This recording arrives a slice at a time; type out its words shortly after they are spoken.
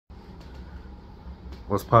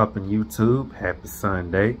What's poppin' YouTube? Happy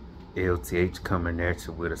Sunday. LTH coming at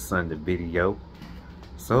you with a Sunday video.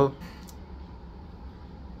 So,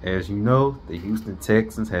 as you know, the Houston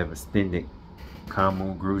Texans have extended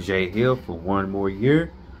Kamu Grugier-Hill for one more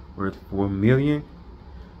year worth $4 million.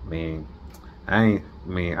 I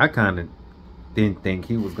kind of didn't think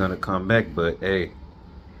he was gonna come back, but hey,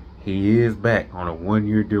 he is back on a 1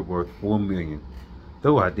 year deal worth $4 million.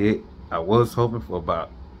 Though I was hoping for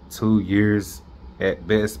about 2 years at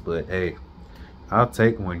best, but hey, I'll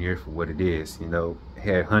take 1 year for what it is. You know,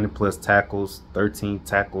 had 100+ tackles, 13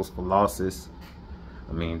 tackles for losses.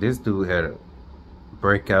 This dude had a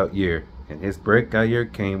breakout year, and his breakout year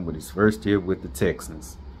came with his first year with the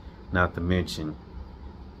Texans. Not to mention,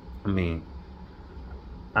 I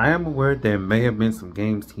am aware there may have been some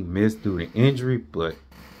games he missed due to injury, but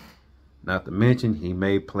not to mention he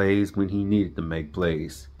made plays when he needed to make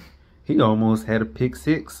plays. He almost had a pick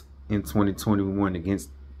six in 2021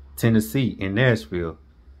 against Tennessee in Nashville.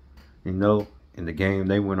 You know, in the game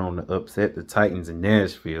they went on to upset the Titans in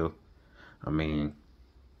Nashville.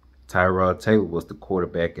 Tyrod Taylor was the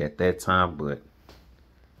quarterback at that time, but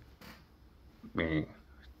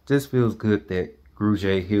just feels good that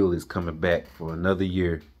Grugier-Hill is coming back for another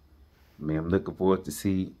year. I'm looking forward to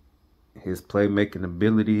see his playmaking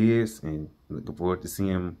ability is, and looking forward to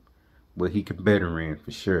seeing what he can better in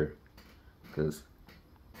for sure. Because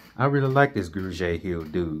I really like this Grugier-Hill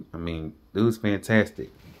dude. Dude's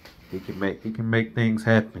fantastic. He can make things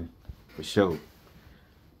happen for sure.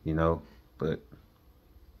 You know, but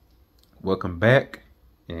welcome back,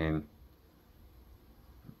 and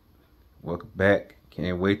welcome back.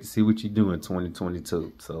 Can't wait to see what you do in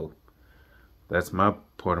 2022. So that's my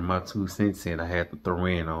part of my 2 cents in I had to throw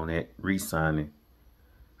in on that re-signing.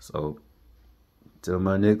 So till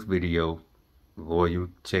my next video, loyal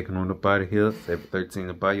checking on up out of here. 713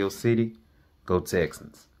 to buy your city. Go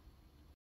Texans.